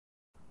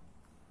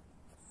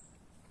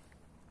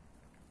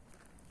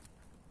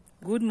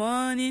Good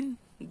morning,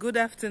 good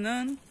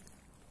afternoon,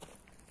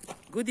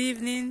 good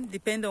evening,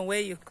 depending on where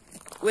you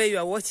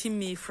are watching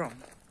me from.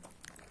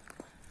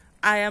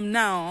 I am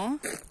now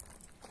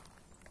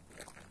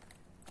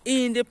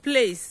in the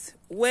place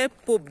where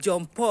Pope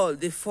John Paul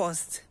I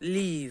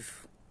lived.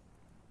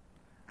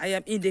 I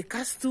am in the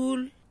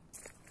castle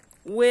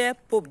where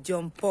Pope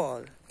John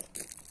Paul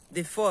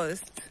I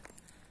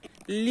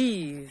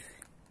lived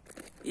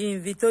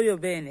in Vittorio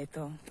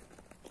Veneto.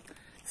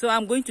 So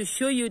I'm going to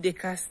show you the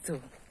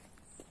castle.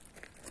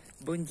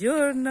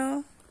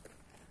 Buongiorno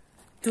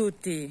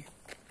tutti.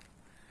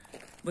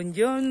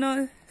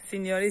 Buongiorno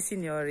signore e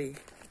signori.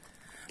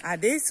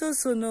 Adesso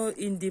sono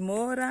in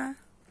dimora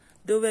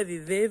dove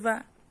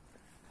viveva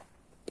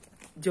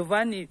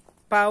Giovanni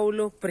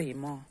Paolo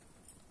I,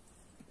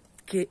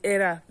 che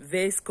era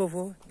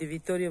vescovo di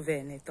Vittorio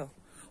Veneto.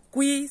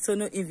 Qui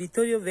sono in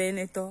Vittorio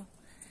Veneto,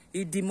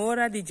 in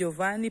dimora di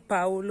Giovanni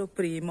Paolo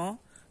I,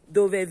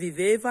 dove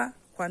viveva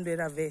quando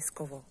era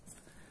vescovo.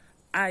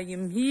 I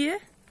am here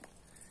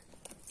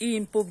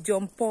in Pope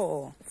John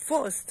Paul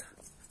I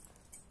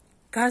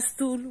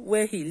castle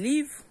where he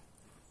lived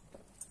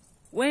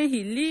when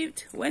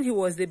he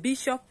was the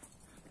bishop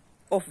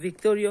of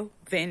Vittorio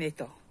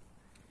Veneto.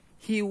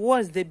 He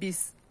was the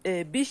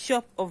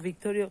bishop of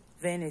Vittorio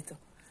Veneto.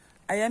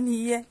 I am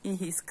here in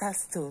his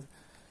castle.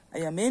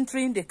 I am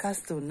entering the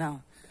castle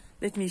now.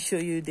 Let me show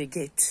you the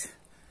gate.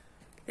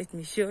 Let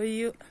me show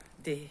you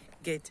the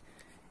gate.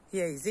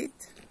 Here is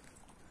it.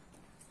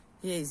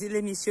 Here is it.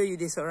 Let me show you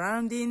the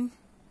surrounding.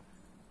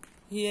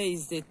 Here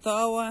is the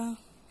tower.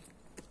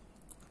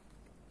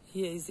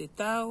 Here is the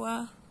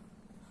tower.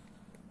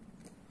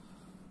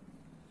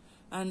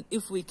 And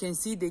if we can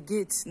see the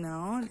gate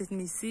now, let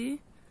me see.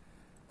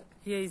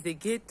 Here is the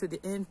gate to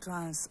the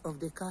entrance of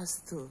the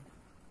castle.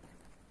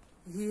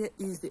 Here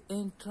is the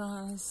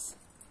entrance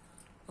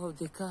of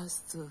the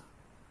castle.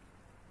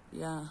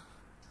 Yeah.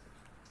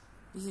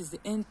 This is the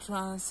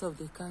entrance of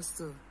the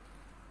castle.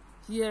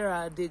 Here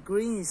are the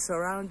greens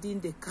surrounding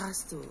the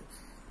castle.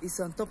 It's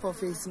on top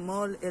of a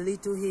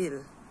little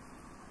hill.